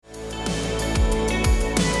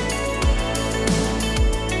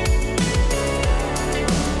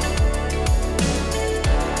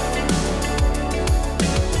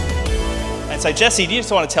So Jesse, do you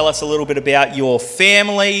just want to tell us a little bit about your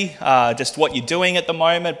family, just what you're doing at the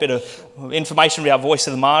moment, a bit of information about Voice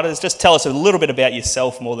of the Martyrs? Just tell us a little bit about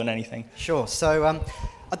yourself more than anything. Sure. So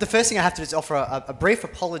the first thing I have to do is offer a brief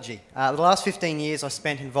apology. The last 15 years I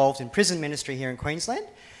spent involved in prison ministry here in Queensland,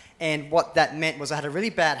 and what that meant was I had a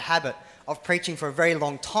really bad habit of preaching for a very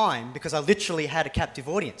long time because I literally had a captive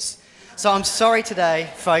audience. So I'm sorry today,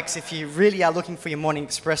 folks, if you really are looking for your morning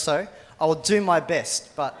espresso, I will do my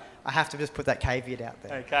best, but I have to just put that caveat out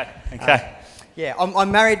there. Okay. Yeah,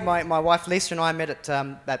 I'm married. My wife Lisa and I met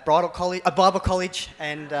at Bible college,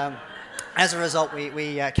 and as a result,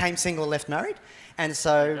 we came single, left married, and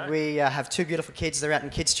so we have two beautiful kids. They're out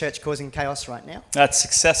in kids' church causing chaos right now. That's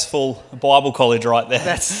successful Bible college right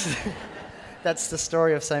there. That's the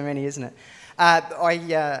story of so many, isn't it?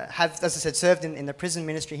 I have, as I said, served in the prison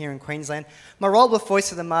ministry here in Queensland. My role with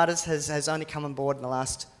Voice of the Martyrs has only come on board in the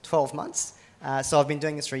last 12 months. So I've been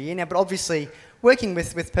doing this for a year now, but obviously working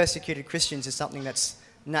with persecuted Christians is something that's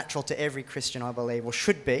natural to every Christian, I believe, or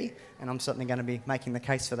should be, and I'm certainly going to be making the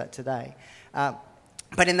case for that today.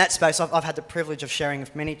 But in that space, I've had the privilege of sharing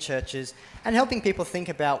with many churches and helping people think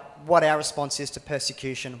about what our response is to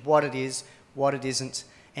persecution, what it is, what it isn't,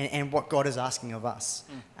 and what God is asking of us.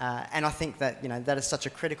 And I think that that is such a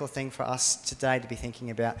critical thing for us today to be thinking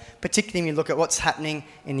about, particularly when you look at what's happening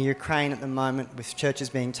in the Ukraine at the moment with churches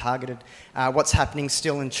being targeted, what's happening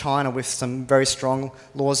still in China with some very strong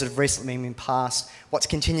laws that have recently been passed, what's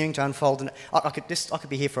continuing to unfold. And I could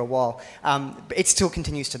be here for a while, but it still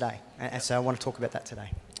continues today. And so I want to talk about that today.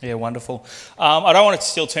 Yeah, wonderful. I don't want to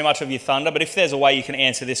steal too much of your thunder, but if there's a way you can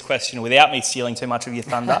answer this question without me stealing too much of your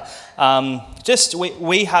thunder,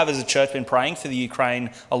 we have as a church been praying for the Ukraine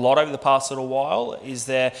a lot over the past little while. Is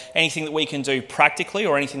there anything that we can do practically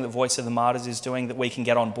or anything that Voice of the Martyrs is doing that we can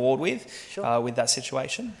get on board with, with that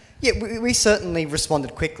situation? Yeah, we certainly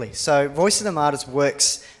responded quickly. So Voice of the Martyrs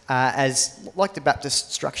works as, like the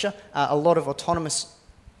Baptist structure, a lot of autonomous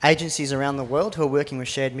agencies around the world who are working with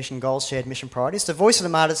shared mission goals, shared mission priorities. The Voice of the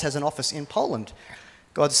Martyrs has an office in Poland.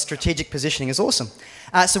 God's strategic positioning is awesome.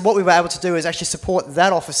 So what we were able to do is actually support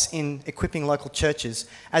that office in equipping local churches,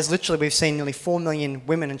 as literally we've seen nearly 4 million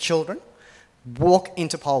women and children walk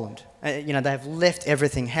into Poland. They have left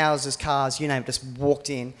everything, houses, cars, you name it, just walked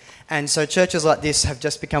in. And so churches like this have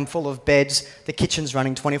just become full of beds, the kitchen's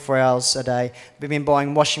running 24 hours a day. We've been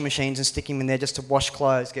buying washing machines and sticking them in there just to wash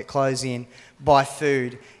clothes, get clothes in, buy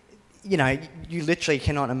food. You literally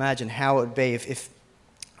cannot imagine how it would be if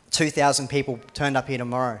 2,000 people turned up here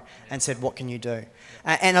tomorrow and said, what can you do?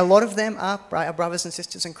 And a lot of them are our brothers and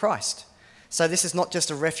sisters in Christ. So this is not just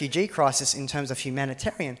a refugee crisis in terms of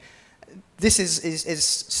humanitarian. This is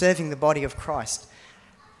serving the body of Christ.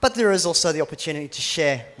 But there is also the opportunity to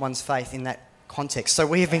share one's faith in that context. So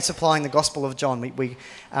we have been supplying the Gospel of John. We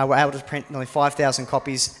were able to print nearly 5,000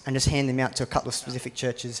 copies and just hand them out to a couple of specific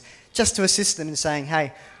churches just to assist them in saying,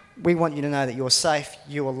 hey, we want you to know that you're safe,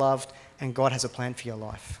 you are loved, and God has a plan for your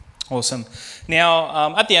life. Awesome.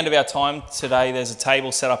 Now, at the end of our time today, there's a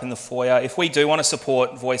table set up in the foyer. If we do want to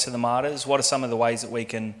support Voice of the Martyrs, what are some of the ways that we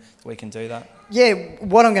can do that? Yeah,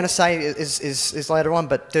 what I'm going to say is later on,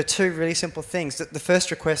 but there are two really simple things. The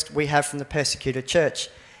first request we have from the persecuted church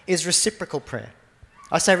is reciprocal prayer.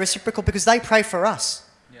 I say reciprocal because they pray for us.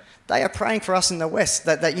 Yeah. They are praying for us in the West,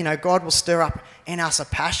 that God will stir up in us a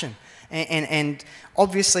passion. And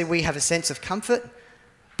obviously we have a sense of comfort,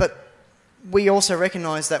 but we also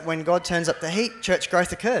recognise that when God turns up the heat, church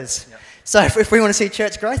growth occurs. Yep. So if we want to see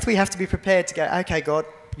church growth, we have to be prepared to go, okay, God,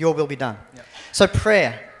 your will be done. Yep. So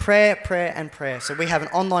prayer. So we have an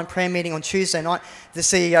online prayer meeting on Tuesday night. The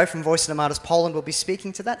CEO from Voice of the Martyrs Poland will be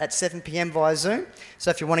speaking to that at 7 p.m. via Zoom. So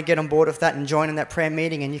if you want to get on board with that and join in that prayer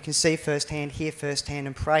meeting and you can see firsthand, hear firsthand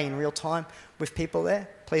and pray in real time with people there,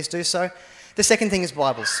 please do so. The second thing is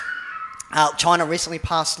Bibles. China recently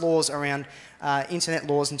passed laws around internet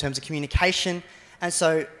laws in terms of communication, and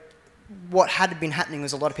so what had been happening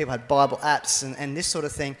was a lot of people had Bible apps and this sort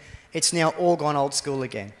of thing. It's now all gone old school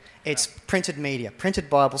again. It's printed media, printed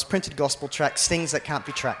Bibles, printed gospel tracts, things that can't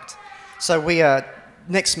be tracked. So we are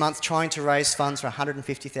next month trying to raise funds for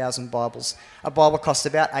 150,000 Bibles. A Bible costs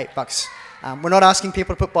about $8. We're not asking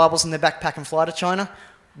people to put Bibles in their backpack and fly to China.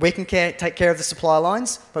 We can take care of the supply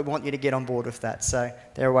lines, but we want you to get on board with that. So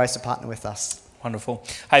there are ways to partner with us. Wonderful.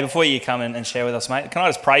 Hey, before you come and share with us, mate, can I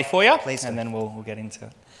just pray for you? Please do. And then we'll get into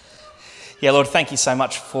it. Yeah, Lord, thank you so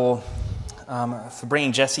much for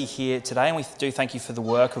bringing Jesse here today. And we do thank you for the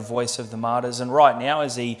work of Voice of the Martyrs. And right now,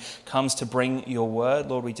 as he comes to bring your word,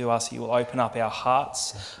 Lord, we do ask that you will open up our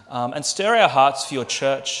hearts and stir our hearts for your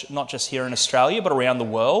church, not just here in Australia, but around the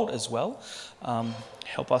world as well.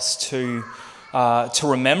 Help us to to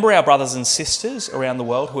remember our brothers and sisters around the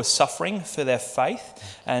world who are suffering for their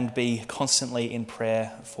faith and be constantly in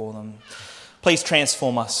prayer for them. Please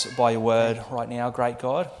transform us by your word right now, great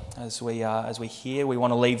God. As we hear, we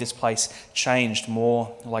want to leave this place changed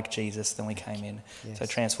more like Jesus than we came in. Yes. So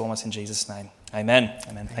transform us in Jesus' name. Amen.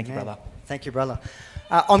 Amen. Thank you, brother. Thank you, brother.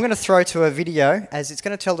 I'm going to throw to a video as it's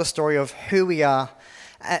going to tell the story of who we are.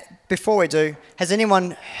 Before we do, has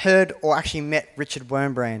anyone heard or actually met Richard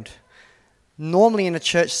Wurmbrand? Normally in a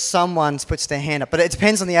church, someone puts their hand up, but it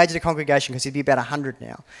depends on the age of the congregation because he'd be about 100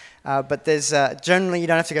 now. But there's generally, you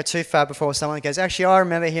don't have to go too far before someone goes, actually, I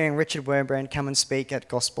remember hearing Richard Wurmbrand come and speak at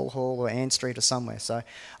Gospel Hall or Ann Street or somewhere. So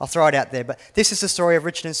I'll throw it out there. But this is the story of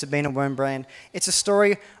Richard and Sabina Wurmbrand. It's a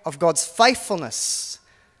story of God's faithfulness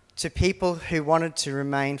to people who wanted to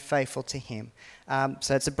remain faithful to him.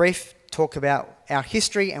 So it's a brief talk about our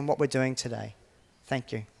history and what we're doing today.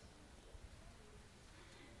 Thank you.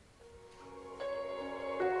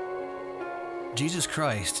 Jesus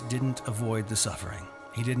Christ didn't avoid the suffering.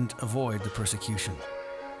 He didn't avoid the persecution.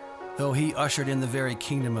 Though he ushered in the very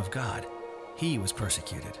kingdom of God, he was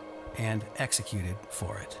persecuted and executed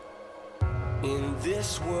for it. In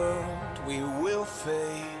this world we will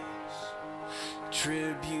face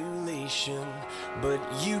tribulation, but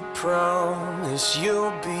you promise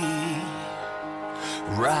you'll be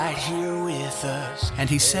right here with us. And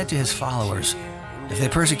he said to his followers, if they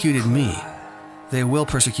persecuted me, they will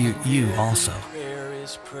persecute you also.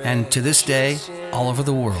 And to this day, all over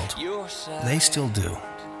the world, they still do.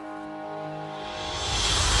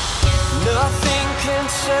 Nothing can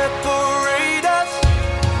separate us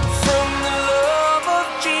from the love of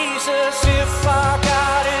Jesus. If our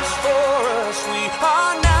God is for us, we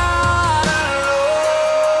are not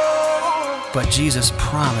alone. But Jesus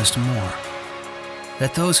promised more,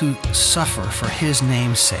 that those who suffer for his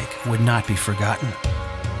name's sake would not be forgotten,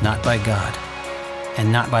 not by God,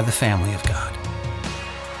 and not by the family of God.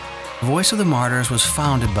 Voice of the Martyrs was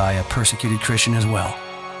founded by a persecuted Christian as well.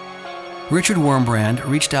 Richard Wurmbrand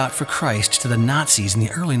reached out for Christ to the Nazis in the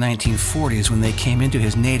early 1940s when they came into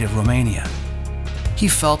his native Romania. He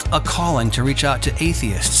felt a calling to reach out to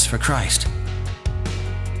atheists for Christ.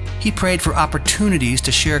 He prayed for opportunities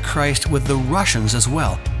to share Christ with the Russians as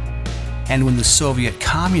well. And when the Soviet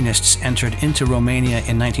communists entered into Romania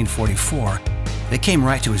in 1944, they came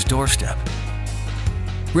right to his doorstep.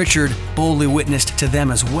 Richard boldly witnessed to them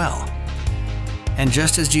as well. And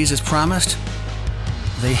just as Jesus promised,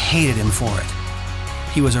 they hated him for it.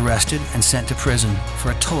 He was arrested and sent to prison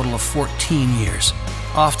for a total of 14 years,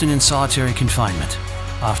 often in solitary confinement,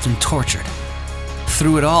 often tortured.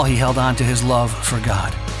 Through it all, he held on to his love for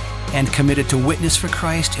God and committed to witness for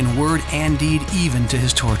Christ in word and deed, even to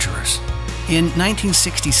his torturers. In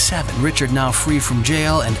 1967, Richard, now free from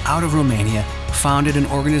jail and out of Romania, founded an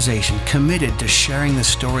organization committed to sharing the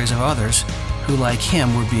stories of others who, like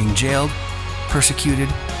him, were being jailed, persecuted,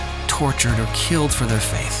 tortured, or killed for their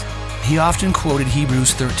faith. He often quoted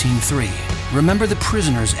Hebrews 13:3, "Remember the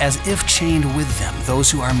prisoners as if chained with them, those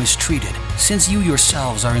who are mistreated, since you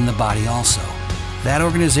yourselves are in the body also." That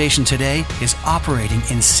organization today is operating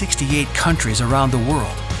in 68 countries around the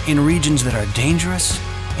world, in regions that are dangerous,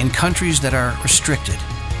 in countries that are restricted,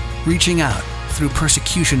 reaching out through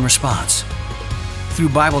persecution response, through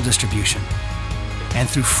Bible distribution, and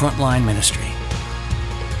through frontline ministry.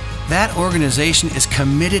 That organization is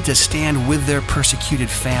committed to stand with their persecuted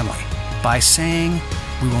family by saying,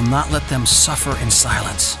 we will not let them suffer in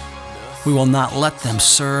silence. We will not let them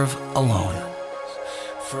serve alone.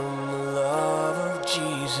 From the love of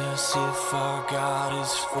Jesus, if our God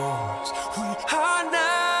is for us, we are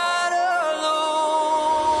not alone.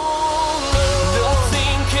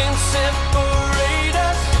 Nothing can separate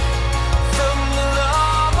us from the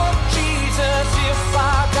love of Jesus. If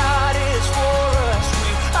our God is for us,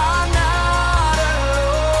 we are not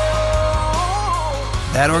alone.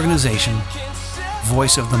 That organization,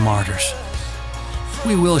 Voice of the Martyrs.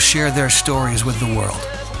 We will share their stories with the world.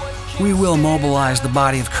 We will mobilize the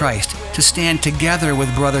body of Christ to stand together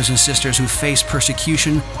with brothers and sisters who face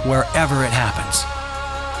persecution wherever it happens.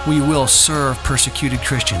 We will serve persecuted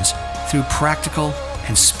Christians through practical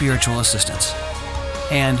and spiritual assistance.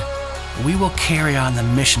 And we will carry on the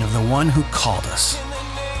mission of the one who called us,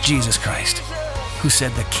 Jesus Christ, who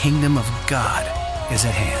said the kingdom of God is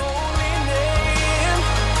at hand.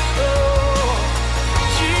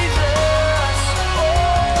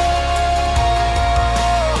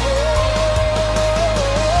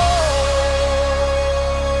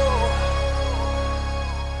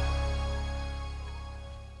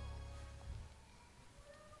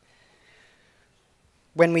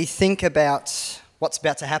 When we think about what's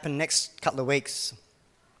about to happen next couple of weeks,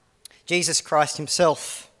 Jesus Christ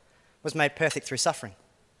himself was made perfect through suffering.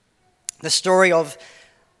 The story of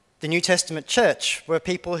the New Testament church were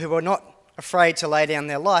people who were not afraid to lay down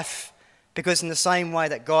their life, because in the same way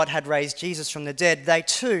that God had raised Jesus from the dead, they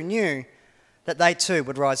too knew that they too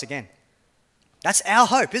would rise again. That's our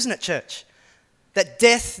hope, isn't it, church? That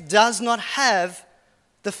death does not have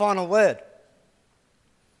the final word.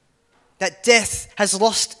 That death has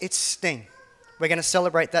lost its sting. We're going to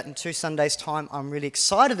celebrate that in 2 Sundays' time. I'm really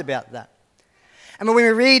excited about that. And when we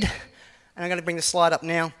read, and I'm going to bring the slide up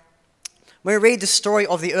now, when we read the story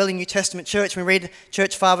of the early New Testament church, when we read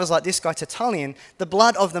church fathers like this guy Tertullian, the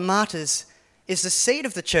blood of the martyrs is the seed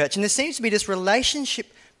of the church. And there seems to be this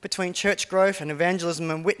relationship between church growth and evangelism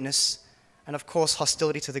and witness, and of course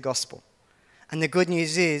hostility to the gospel. And the good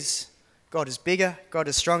news is God is bigger, God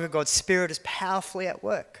is stronger, God's Spirit is powerfully at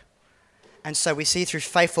work. And so we see through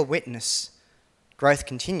faithful witness, growth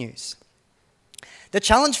continues. The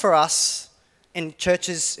challenge for us in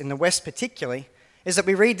churches in the West particularly is that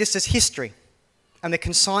we read this as history and we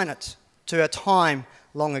consign it to a time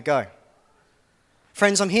long ago.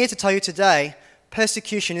 Friends, I'm here to tell you today,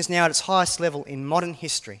 persecution is now at its highest level in modern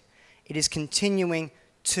history. It is continuing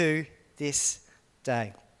to this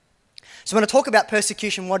day. So when I talk about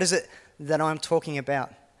persecution, what is it that I'm talking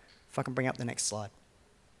about? If I can bring up the next slide.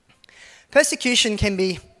 Persecution can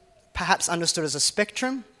be perhaps understood as a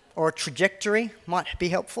spectrum or a trajectory, might be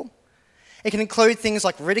helpful. It can include things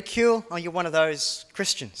like ridicule. Oh, you're one of those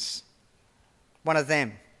Christians. One of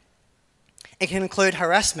them. It can include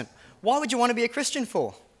harassment. Why would you want to be a Christian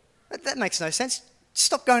for? That makes no sense.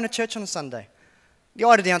 Stop going to church on a Sunday. The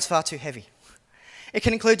eider down's far too heavy. It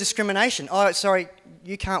can include discrimination. Oh, sorry,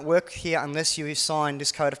 you can't work here unless you sign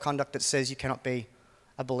this code of conduct that says you cannot be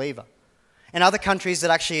a believer. In other countries, that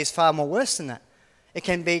actually is far more worse than that. It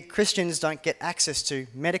can be Christians don't get access to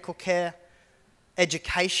medical care,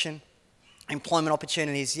 education, employment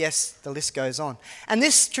opportunities. Yes, the list goes on. And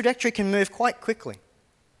this trajectory can move quite quickly.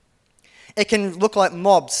 It can look like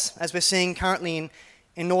mobs, as we're seeing currently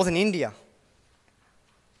in northern India,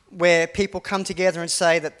 where people come together and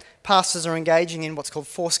say that pastors are engaging in what's called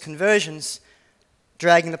forced conversions,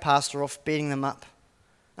 dragging the pastor off, beating them up.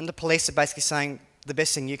 And the police are basically saying the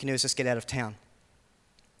best thing you can do is just get out of town.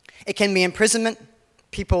 It can be imprisonment,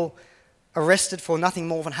 people arrested for nothing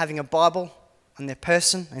more than having a Bible on their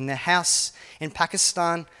person, in their house. In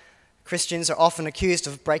Pakistan, Christians are often accused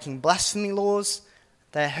of breaking blasphemy laws.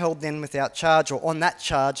 They are held then without charge, or on that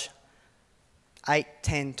charge, 8,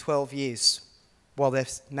 10, 12 years while their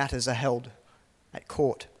matters are held at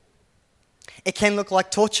court. It can look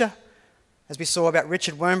like torture, as we saw about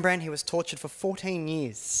Richard Wurmbrand. He was tortured for 14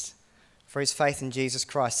 years for his faith in Jesus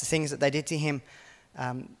Christ. The things that they did to him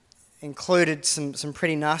included some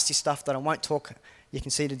pretty nasty stuff that I won't talk. You can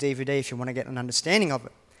see the DVD if you want to get an understanding of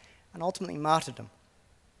it. And ultimately martyrdom.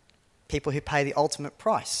 People who pay the ultimate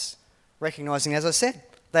price, recognising, as I said,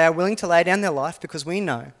 they are willing to lay down their life because we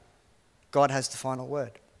know God has the final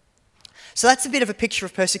word. So that's a bit of a picture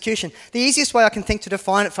of persecution. The easiest way I can think to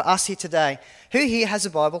define it for us here today, who here has a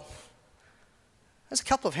Bible? There's a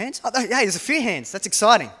couple of hands. Oh, hey, there's a few hands. That's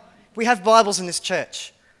exciting. We have Bibles in this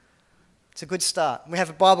church. It's a good start. We have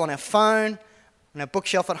a Bible on our phone, on our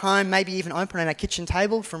bookshelf at home, maybe even open on our kitchen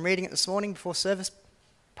table from reading it this morning before service.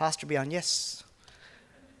 Pastor Beyond, yes.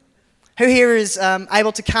 Who here is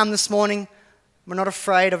able to come this morning? We're not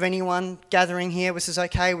afraid of anyone gathering here. This is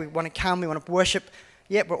okay. We want to come. We want to worship.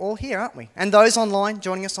 Yeah, we're all here, aren't we? And those online,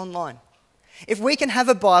 joining us online. If we can have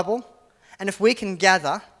a Bible and if we can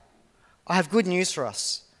gather, I have good news for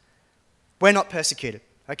us. We're not persecuted,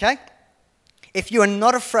 okay? If you are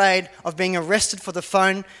not afraid of being arrested for the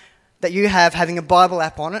phone that you have having a Bible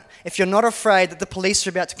app on it, if you're not afraid that the police are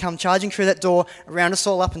about to come charging through that door, round us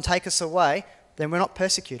all up and take us away, then we're not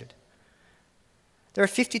persecuted. There are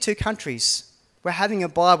 52 countries where having a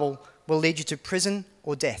Bible will lead you to prison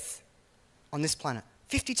or death on this planet.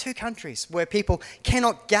 52 countries where people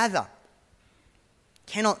cannot gather,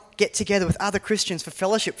 cannot get together with other Christians for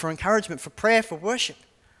fellowship, for encouragement, for prayer, for worship.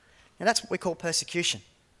 Now that's what we call persecution.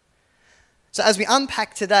 So as we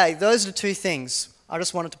unpack today, those are the two things. I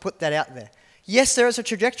just wanted to put that out there. Yes, there is a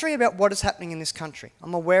trajectory about what is happening in this country.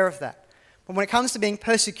 I'm aware of that. But when it comes to being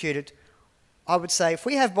persecuted, I would say if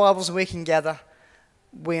we have Bibles and we can gather,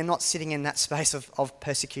 we are not sitting in that space of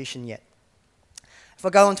persecution yet. If I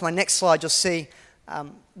go on to my next slide, you'll see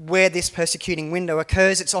where this persecuting window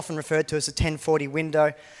occurs. It's often referred to as the 1040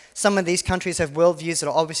 window. Some of these countries have worldviews that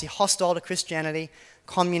are obviously hostile to Christianity,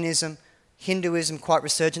 communism, Hinduism, quite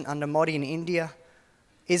resurgent under Modi in India,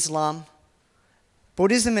 Islam,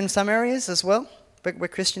 Buddhism in some areas as well, but where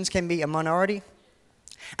Christians can be a minority.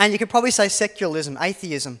 And you could probably say secularism,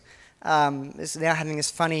 atheism, is now having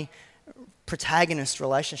this funny protagonist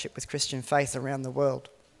relationship with Christian faith around the world.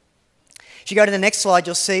 If you go to the next slide,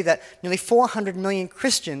 you'll see that nearly 400 million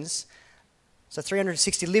Christians, so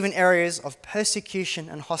 360, live in areas of persecution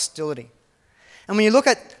and hostility. And when you look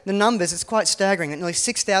at the numbers, it's quite staggering that nearly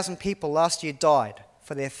 6,000 people last year died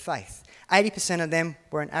for their faith. 80% of them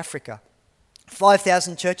were in Africa.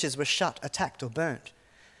 5,000 churches were shut, attacked, or burnt.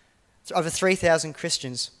 So over 3,000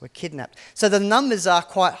 Christians were kidnapped. So the numbers are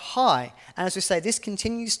quite high. And as we say, this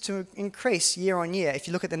continues to increase year on year. If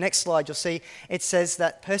you look at the next slide, you'll see it says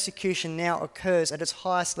that persecution now occurs at its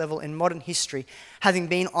highest level in modern history, having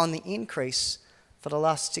been on the increase for the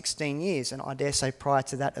last 16 years, and I dare say prior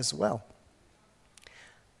to that as well.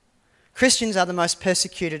 Christians are the most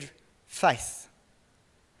persecuted faith.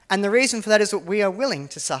 And the reason for that is that we are willing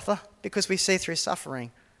to suffer because we see through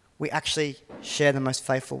suffering we actually share the most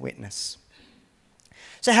faithful witness.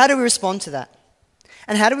 So how do we respond to that?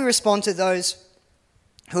 And how do we respond to those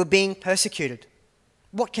who are being persecuted?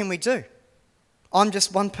 What can we do? I'm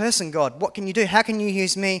just one person, God. What can you do? How can you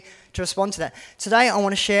use me to respond to that? Today I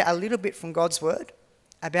want to share a little bit from God's Word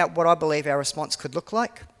about what I believe our response could look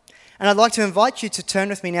like. And I'd like to invite you to turn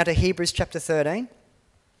with me now to Hebrews chapter 13.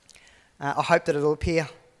 I hope that it'll appear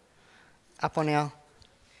up on our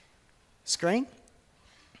screen.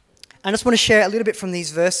 I just want to share a little bit from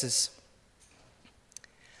these verses.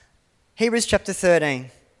 Hebrews chapter 13.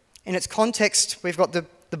 In its context, we've got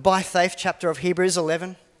the by faith chapter of Hebrews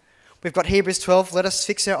 11. We've got Hebrews 12. Let us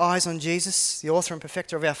fix our eyes on Jesus, the author and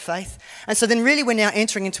perfecter of our faith. And so then really we're now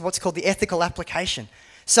entering into what's called the ethical application.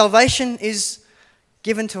 Salvation is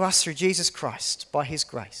given to us through Jesus Christ by his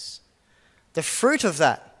grace. The fruit of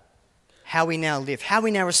that, how we now live, how we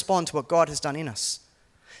now respond to what God has done in us.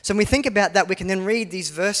 So when we think about that, we can then read these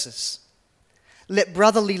verses. Let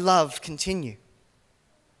brotherly love continue.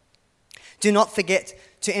 Do not forget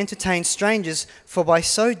to entertain strangers, for by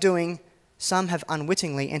so doing, some have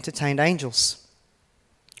unwittingly entertained angels.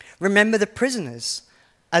 Remember the prisoners,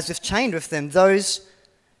 as if chained with them, those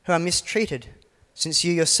who are mistreated, since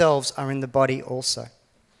you yourselves are in the body also.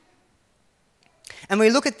 And we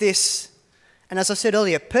look at this, and as I said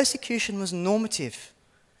earlier, persecution was normative.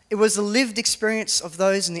 It was the lived experience of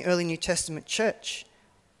those in the early New Testament church.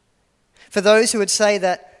 For those who would say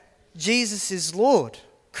that Jesus is Lord,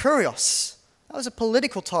 Kurios, that was a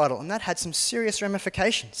political title, and that had some serious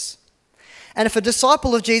ramifications. And if a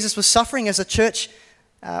disciple of Jesus was suffering, as a church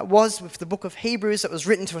was with the book of Hebrews that was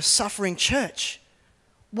written to a suffering church,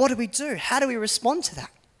 what do we do? How do we respond to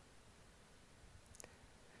that?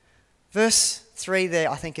 Verse 3 there,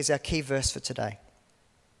 I think, is our key verse for today.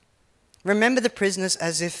 Remember the prisoners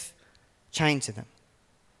as if chained to them.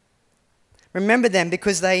 Remember them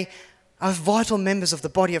because they are vital members of the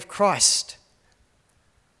body of Christ.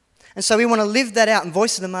 And so we want to live that out, and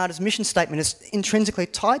Voice of the Martyrs' mission statement is intrinsically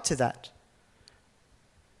tied to that.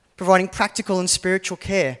 Providing practical and spiritual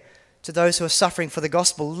care to those who are suffering for the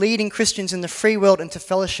gospel, leading Christians in the free world into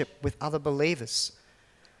fellowship with other believers.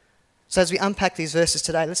 So as we unpack these verses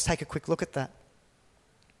today, let's take a quick look at that.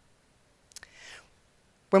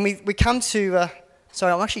 When we come to...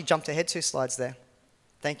 sorry, I actually jumped ahead 2 slides there.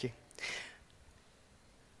 Thank you.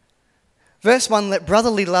 Verse 1, let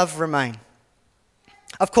brotherly love remain.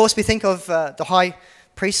 Of course, we think of the high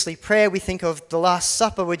priestly prayer. We think of the Last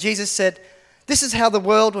Supper where Jesus said, this is how the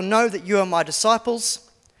world will know that you are my disciples,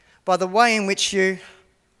 by the way in which you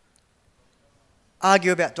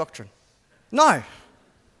argue about doctrine. No.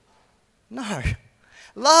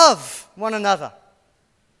 Love one another.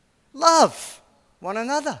 Love one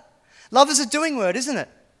another. Love is a doing word, isn't it?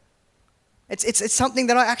 It's something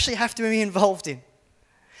that I actually have to be involved in.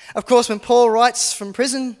 Of course, when Paul writes from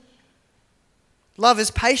prison, love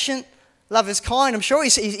is patient, love is kind. I'm sure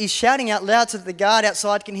he's shouting out loud so that the guard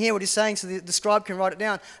outside can hear what he's saying, so the scribe can write it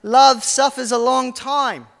down. Love suffers a long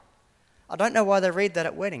time. I don't know why they read that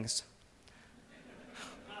at weddings.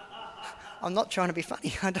 I'm not trying to be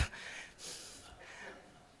funny.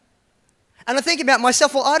 And I think about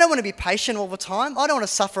myself, well, I don't want to be patient all the time. I don't want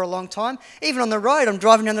to suffer a long time. Even on the road, I'm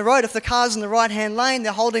driving down the road. If the car's in the right-hand lane,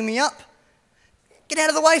 they're holding me up. Get out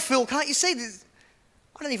of the way, Phil. Can't you see this?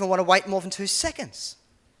 I don't even want to wait more than 2 seconds.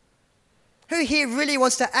 Who here really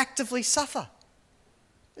wants to actively suffer?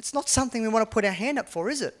 It's not something we want to put our hand up for,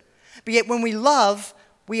 is it? But yet when we love,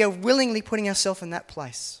 we are willingly putting ourselves in that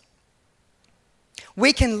place.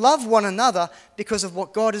 We can love one another because of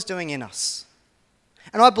what God is doing in us.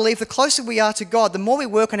 And I believe the closer we are to God, the more we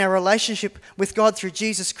work on our relationship with God through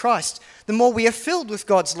Jesus Christ, the more we are filled with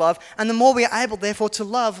God's love, and the more we are able, therefore, to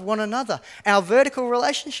love one another. Our vertical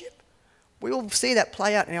relationship, we will see that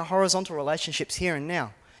play out in our horizontal relationships here and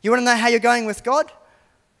now. You want to know how you're going with God?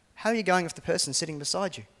 how are you going with the person sitting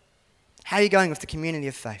beside you? How are you going with the community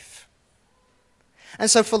of faith? And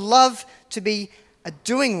so for love to be a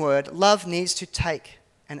doing word, love needs to take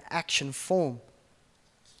an action form.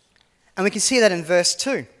 And we can see that in verse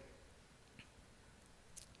 2.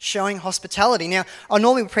 Showing hospitality. Now, I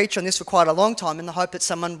normally preach on this for quite a long time in the hope that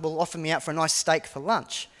someone will offer me out for a nice steak for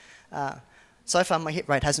lunch. So far, my hit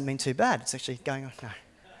rate hasn't been too bad. It's actually going on. No.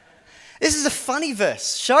 This is a funny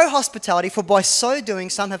verse. Show hospitality, for by so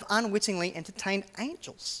doing, some have unwittingly entertained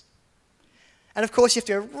angels. And of course, you have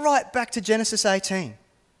to go right back to Genesis 18,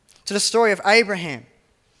 to the story of Abraham,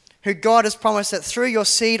 who God has promised that through your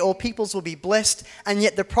seed all peoples will be blessed, and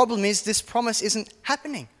yet the problem is this promise isn't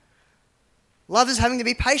happening. Love is having to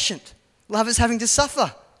be patient. Love is having to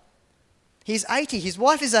suffer. He's 80, his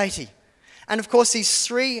wife is 80. And of course, these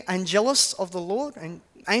three angels of the Lord, and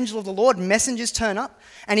angel of the Lord, messengers turn up,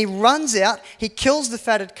 and he runs out, he kills the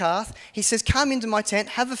fatted calf, he says, come into my tent,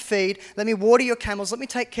 have a feed, let me water your camels, let me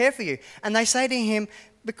take care for you. And they say to him,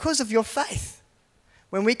 because of your faith,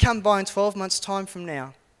 when we come by in 12 months' time from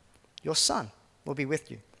now, your son will be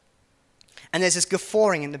with you. And there's this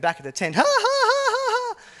guffawing in the back of the tent, ha, ha, ha,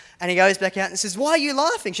 ha, ha. And he goes back out and says, why are you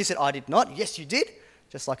laughing? She said, I did not. Yes, you did.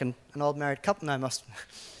 Just like an old married couple. No, must.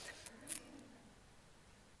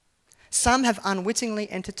 Some have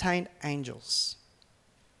unwittingly entertained angels.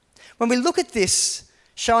 When we look at this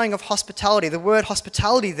showing of hospitality, the word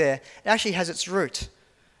hospitality there, it actually has its root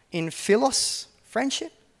in philos,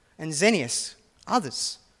 friendship, and xenios,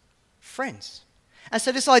 others, friends. And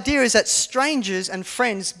so this idea is that strangers and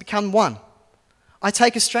friends become one. I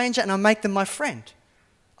take a stranger and I make them my friend.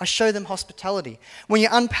 I show them hospitality. When you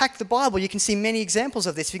unpack the Bible, you can see many examples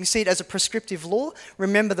of this. You can see it as a prescriptive law.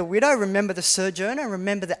 Remember the widow, remember the sojourner,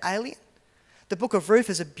 remember the alien. The book of Ruth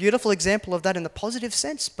is a beautiful example of that in the positive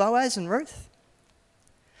sense, Boaz and Ruth.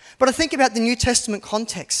 But I think about the New Testament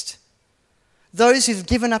context. Those who've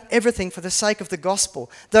given up everything for the sake of the gospel,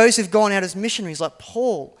 those who've gone out as missionaries like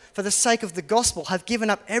Paul for the sake of the gospel have given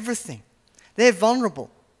up everything. They're vulnerable.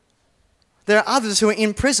 There are others who are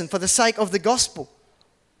in prison for the sake of the gospel.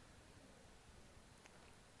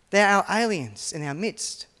 They're our aliens in our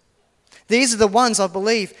midst. These are the ones, I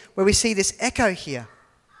believe, where we see this echo here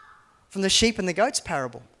from the sheep and the goats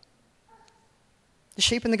parable. The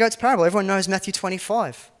sheep and the goats parable. Everyone knows Matthew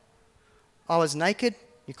 25. I was naked,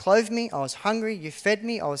 you clothed me. I was hungry, you fed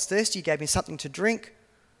me. I was thirsty, you gave me something to drink.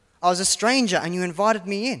 I was a stranger and you invited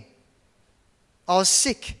me in. I was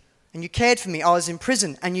sick and you cared for me. I was in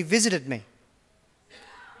prison and you visited me.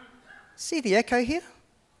 See the echo here?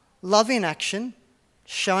 Love in action,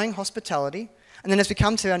 showing hospitality. And then as we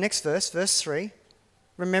come to our next verse, verse 3,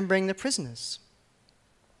 remembering the prisoners.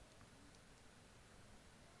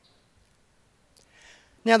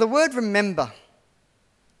 Now the word remember,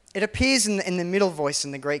 it appears in the middle voice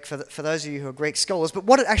in the Greek for those of you who are Greek scholars, but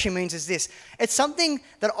what it actually means is this. It's something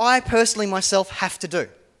that I personally myself have to do.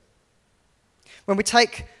 When we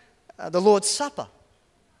take the Lord's Supper,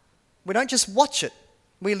 we don't just watch it.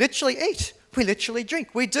 We literally eat. We literally drink.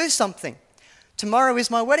 We do something. Tomorrow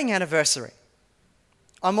is my wedding anniversary.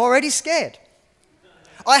 I'm already scared.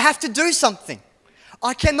 I have to do something.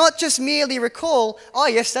 I cannot just merely recall, oh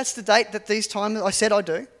yes, that's the date that these times I said I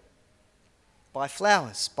do. Buy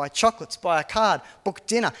flowers, buy chocolates, buy a card, book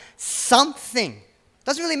dinner. Something.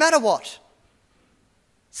 Doesn't really matter what.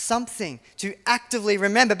 Something to actively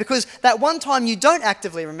remember, because that one time you don't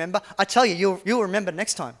actively remember, I tell you, you'll remember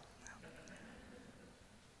next time.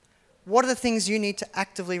 What are the things you need to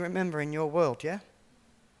actively remember in your world, yeah?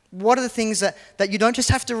 What are the things that you don't just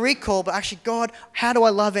have to recall, but actually, God, how do I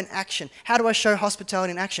love in action? How do I show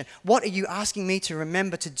hospitality in action? What are you asking me to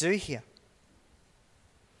remember to do here?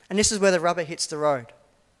 And this is where the rubber hits the road.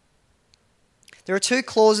 There are two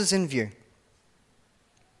clauses in view.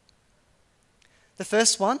 The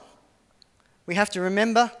first one, we have to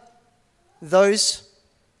remember those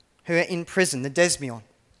who are in prison, the desmion.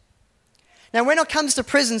 Now, when it comes to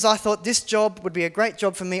prisons, I thought this job would be a great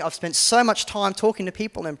job for me. I've spent so much time talking to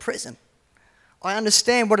people in prison. I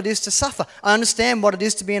understand what it is to suffer. I understand what it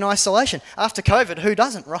is to be in isolation. After COVID, who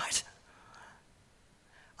doesn't, right?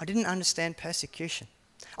 I didn't understand persecution.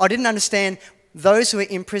 I didn't understand those who are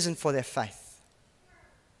in prison for their faith.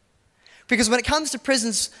 Because when it comes to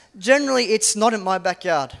prisons, generally it's not in my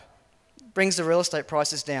backyard. It brings the real estate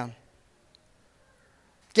prices down.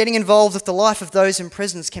 Getting involved with the life of those in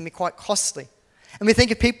prisons can be quite costly. And we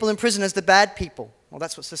think of people in prison as the bad people. Well,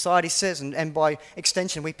 that's what society says, and by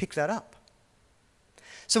extension, we pick that up.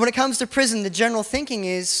 So when it comes to prison, the general thinking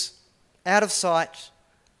is out of sight,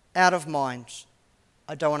 out of mind.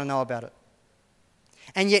 I don't want to know about it.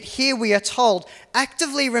 And yet here we are told,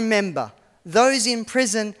 actively remember those in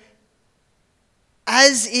prison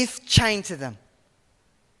as if chained to them.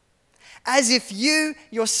 As if you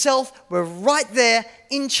yourself were right there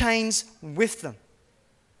in chains with them.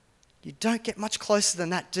 You don't get much closer than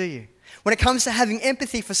that, do you? When it comes to having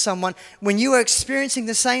empathy for someone, when you are experiencing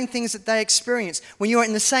the same things that they experience, when you are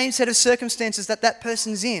in the same set of circumstances that that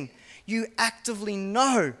person's in, you actively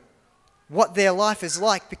know what their life is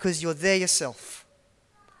like because you're there yourself.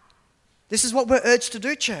 This is what we're urged to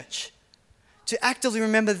do, church. To actively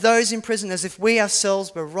remember those in prison as if we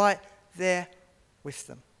ourselves were right there with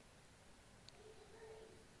them.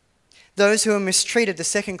 Those who are mistreated, the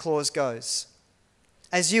second clause goes,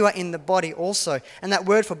 as you are in the body also. And that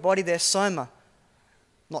word for body there, soma,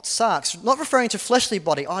 not sarx, not referring to fleshly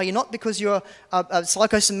body. Oh, you're not because you're a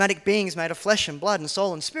psychosomatic beings made of flesh and blood and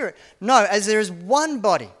soul and spirit. No, as there is one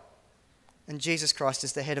body, and Jesus Christ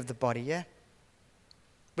is the head of the body, yeah?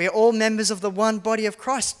 We are all members of the one body of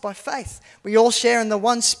Christ by faith. We all share in the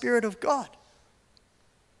one Spirit of God.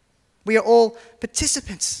 We are all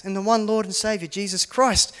participants in the one Lord and Saviour, Jesus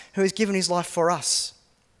Christ, who has given his life for us.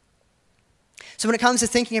 So when it comes to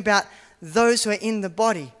thinking about those who are in the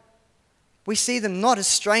body, we see them not as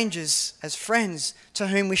strangers, as friends to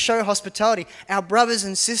whom we show hospitality. Our brothers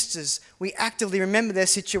and sisters, we actively remember their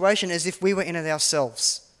situation as if we were in it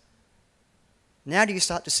ourselves. Now do you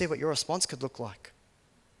start to see what your response could look like?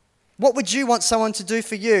 What would you want someone to do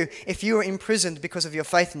for you if you were imprisoned because of your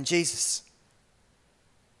faith in Jesus?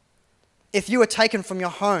 If you were taken from your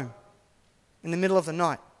home in the middle of the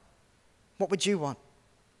night, what would you want?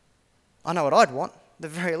 I know what I'd want. At the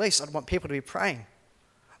very least, I'd want people to be praying.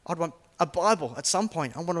 I'd want a Bible at some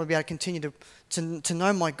point. I want to be able to continue to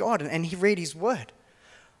know my God and read his word.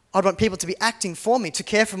 I'd want people to be acting for me, to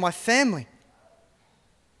care for my family.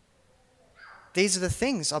 These are the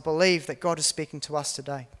things I believe that God is speaking to us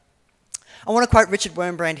today. I want to quote Richard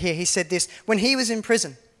Wurmbrand here. He said this, when he was in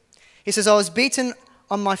prison, he says, I was beaten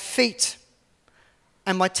on my feet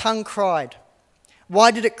and my tongue cried.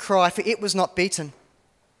 Why did it cry? For it was not beaten.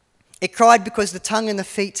 It cried because the tongue and the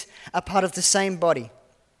feet are part of the same body.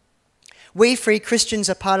 We free Christians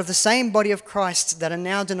are part of the same body of Christ that are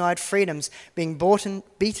now denied freedoms, being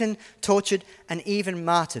beaten, tortured, and even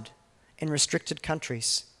martyred in restricted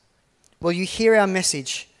countries. Will you hear our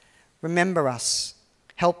message? Remember us.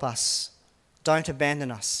 Help us. Don't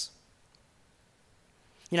abandon us.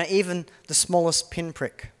 You know, even the smallest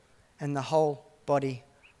pinprick and the whole body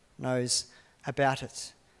knows about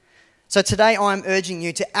it. So today I'm urging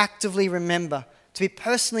you to actively remember, to be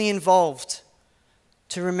personally involved,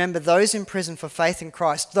 to remember those in prison for faith in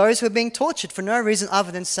Christ, those who are being tortured for no reason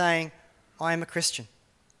other than saying, I am a Christian.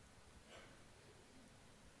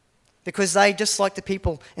 Because they, just like the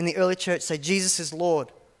people in the early church, say Jesus is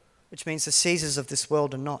Lord, which means the Caesars of this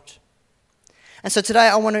world are not. And so today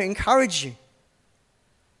I want to encourage you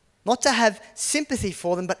not to have sympathy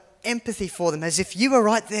for them, but empathy for them, as if you were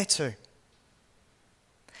right there too.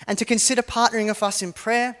 And to consider partnering with us in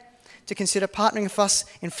prayer, to consider partnering with us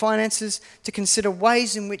in finances, to consider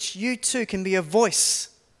ways in which you too can be a voice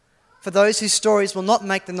for those whose stories will not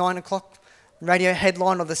make the 9 o'clock radio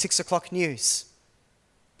headline or the 6 o'clock news.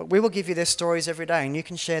 But we will give you their stories every day and you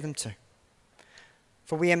can share them too.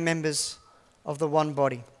 For we are members of the one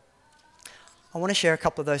body. I want to share a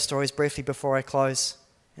couple of those stories briefly before I close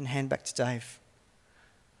and hand back to Dave.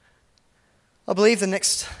 I believe the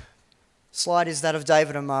next slide is that of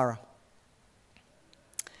David Amara.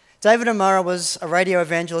 David Amara was a radio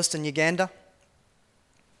evangelist in Uganda.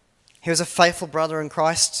 He was a faithful brother in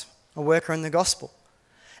Christ, a worker in the gospel.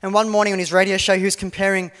 And one morning on his radio show, he was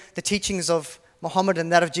comparing the teachings of Muhammad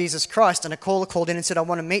and that of Jesus Christ, and a caller called in and said, I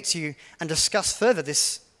want to meet you and discuss further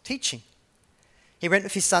this teaching. He went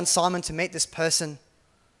with his son Simon to meet this person.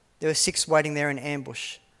 There were 6 waiting there in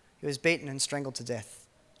ambush. He was beaten and strangled to death.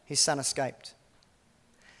 His son escaped.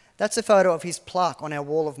 That's a photo of his plaque on our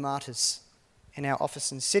wall of martyrs in our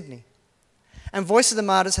office in Sydney. And Voice of the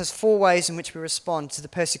Martyrs has 4 ways in which we respond to the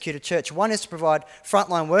persecuted church. One is to provide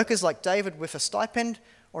frontline workers like David with a stipend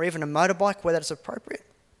or even a motorbike where that is appropriate.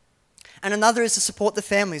 And another is to support the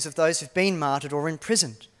families of those who've been martyred or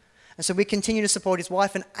imprisoned. And so we continue to support his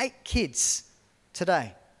wife and 8 kids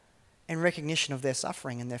today in recognition of their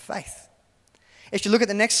suffering and their faith. If you look at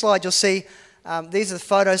the next slide, you'll see these are the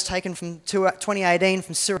photos taken from 2018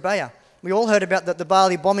 from Surabaya. We all heard about the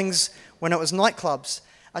Bali bombings when it was nightclubs.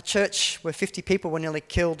 A church where 50 people were nearly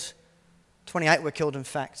killed, 28 were killed in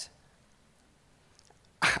fact.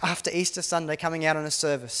 After Easter Sunday, coming out on a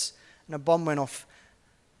service, and a bomb went off.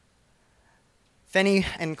 Fanny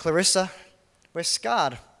and Clarissa were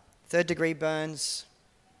scarred, 3rd-degree burns,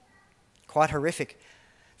 quite horrific.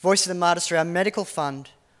 Voice of the Martyrs, through our medical fund,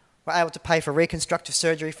 We're able to pay for reconstructive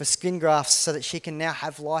surgery, for skin grafts, so that she can now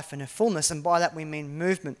have life in her fullness. And by that we mean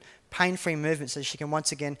movement, pain-free movement, so that she can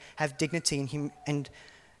once again have dignity and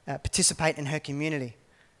participate in her community.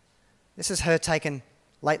 This is her taken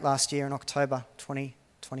late last year in October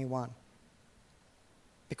 2021.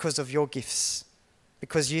 Because of your gifts.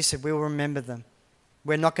 Because you said we will remember them.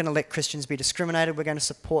 We're not going to let Christians be discriminated. We're going to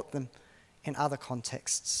support them in other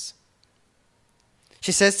contexts.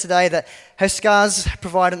 She says today that her scars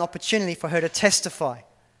provide an opportunity for her to testify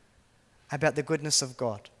about the goodness of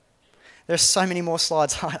God. There are so many more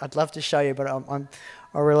slides I'd love to show you, but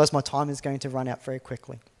I realise my time is going to run out very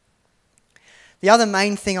quickly. The other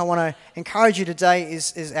main thing I want to encourage you today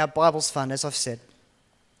is our Bibles Fund, as I've said.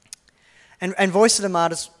 And Voice of the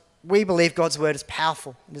Martyrs, we believe God's Word is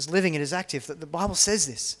powerful, it is living, it is active. The Bible says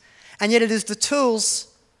this. And yet it is the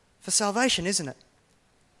tools for salvation, isn't it?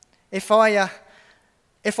 If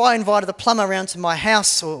I invited a plumber around to my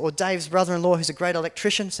house, or Dave's brother-in-law, who's a great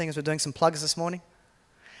electrician, seeing as we're doing some plugs this morning,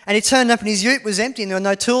 and he turned up and his ute was empty and there were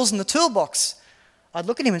no tools in the toolbox, I'd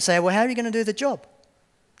look at him and say, well, how are you going to do the job?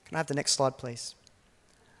 Can I have the next slide, please?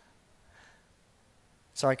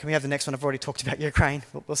 Sorry, can we have the next one? I've already talked about Ukraine.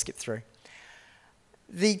 We'll skip through.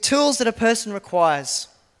 The tools that a person requires,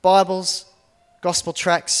 Bibles, gospel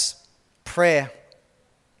tracts, prayer,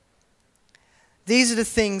 these are the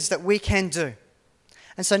things that we can do.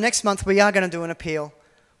 And so next month we are going to do an appeal.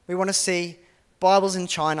 We want to see Bibles in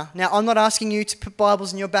China. Now, I'm not asking you to put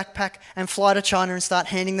Bibles in your backpack and fly to China and start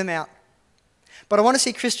handing them out. But I want to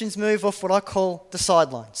see Christians move off what I call the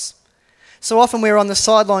sidelines. So often we're on the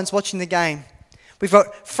sidelines watching the game. We've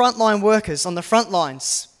got frontline workers on the front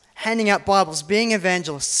lines handing out Bibles, being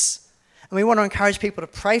evangelists. And we want to encourage people to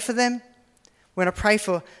pray for them. We want to pray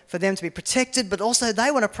for them to be protected, but also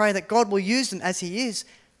they want to pray that God will use them as He is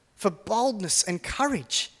for boldness and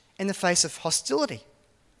courage in the face of hostility.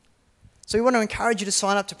 So we want to encourage you to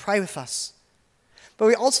sign up to pray with us. But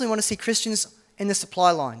we also want to see Christians in the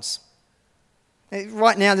supply lines.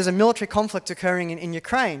 Right now there's a military conflict occurring in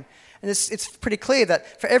Ukraine, and it's pretty clear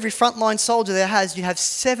that for every frontline soldier there has, you have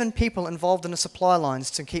 7 people involved in the supply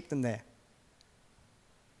lines to keep them there.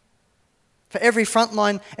 For every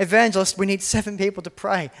frontline evangelist, we need 7 people to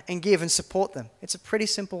pray and give and support them. It's a pretty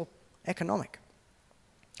simple economic.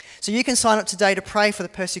 So you can sign up today to pray for the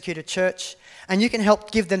persecuted church, and you can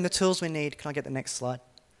help give them the tools we need. Can I get the next slide?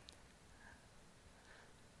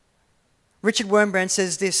 Richard Wurmbrand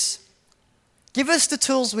says this: give us the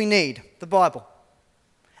tools we need, the Bible,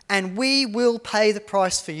 and we will pay the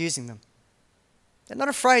price for using them. They're not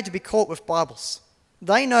afraid to be caught with Bibles.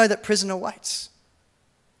 They know that prison awaits.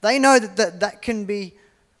 They know that can be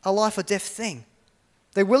a life or death thing.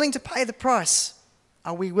 They're willing to pay the price.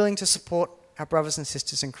 Are we willing to support our brothers and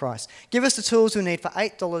sisters in Christ? Give us the tools we need. For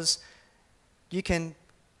 $8, you can,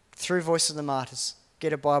 through Voice of the Martyrs,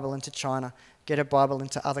 get a Bible into China, get a Bible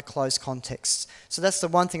into other closed contexts. So that's the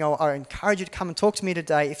one thing I encourage you to come and talk to me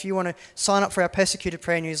today. If you want to sign up for our Persecuted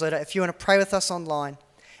Prayer newsletter, if you want to pray with us online,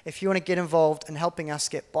 if you want to get involved in helping us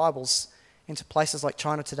get Bibles into places like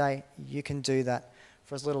China today, you can do that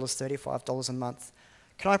for as little as $35 a month.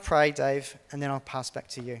 Can I pray, Dave, and then I'll pass back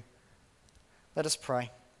to you. Let us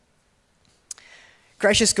pray.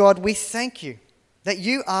 Gracious God, we thank you that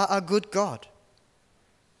you are a good God,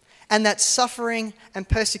 and that suffering and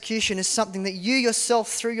persecution is something that you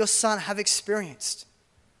yourself, through your Son, have experienced.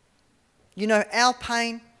 You know our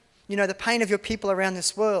pain, you know the pain of your people around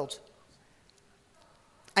this world.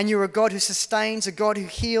 And you're a God who sustains, a God who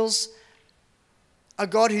heals, a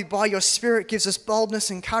God who by your Spirit gives us boldness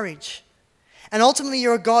and courage. And ultimately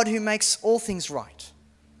you're a God who makes all things right.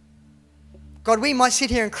 God, we might sit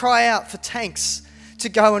here and cry out for tanks to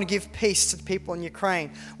go and give peace to the people in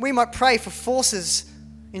Ukraine. We might pray for forces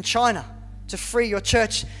in China to free your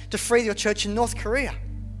church in North Korea.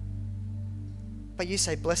 But you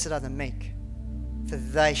say, blessed are the meek, for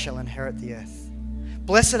they shall inherit the earth.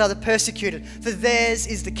 Blessed are the persecuted, for theirs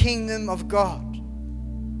is the kingdom of God.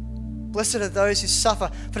 Blessed are those who suffer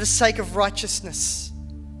for the sake of righteousness.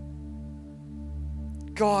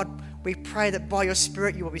 God, we pray that by your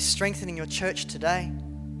Spirit you will be strengthening your church today.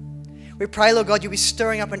 We pray, Lord God, you'll be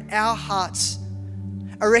stirring up in our hearts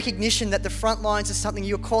a recognition that the front lines is something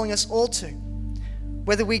you're calling us all to.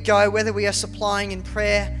 Whether we go, whether we are supplying in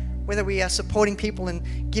prayer, whether we are supporting people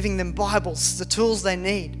and giving them Bibles, the tools they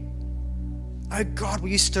need. Oh God, will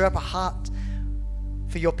you stir up a heart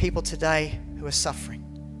for your people today who are suffering?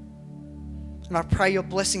 And I pray your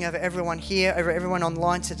blessing over everyone here, over everyone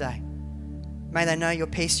online today. May they know your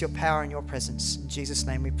peace, your power, and your presence. In Jesus'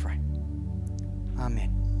 name we pray.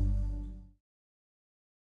 Amen.